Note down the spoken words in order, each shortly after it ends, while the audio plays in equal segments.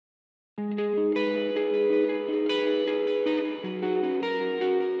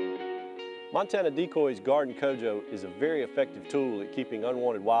Montana Decoy's Garden Kojo is a very effective tool at keeping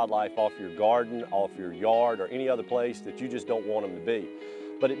unwanted wildlife off your garden, off your yard, or any other place that you just don't want them to be.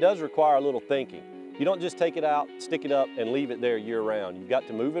 But it does require a little thinking. You don't just take it out, stick it up, and leave it there year-round. You've got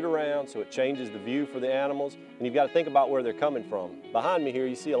to move it around so it changes the view for the animals, and you've got to think about where they're coming from. Behind me here,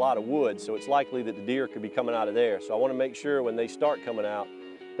 you see a lot of wood, so it's likely that the deer could be coming out of there. So I want to make sure when they start coming out,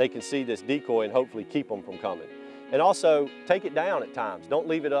 they can see this decoy and hopefully keep them from coming. And also, take it down at times. Don't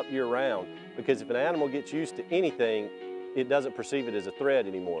leave it up year-round, because if an animal gets used to anything, it doesn't perceive it as a threat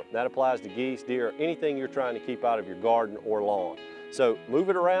anymore. That applies to geese, deer, anything you're trying to keep out of your garden or lawn. So move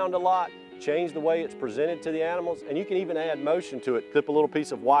it around a lot, change the way it's presented to the animals, and you can even add motion to it. Clip a little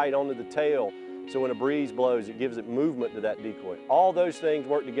piece of white onto the tail, so when a breeze blows, it gives it movement to that decoy. All those things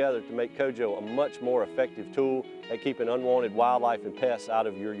work together to make Kojo a much more effective tool at keeping unwanted wildlife and pests out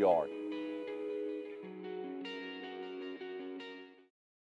of your yard.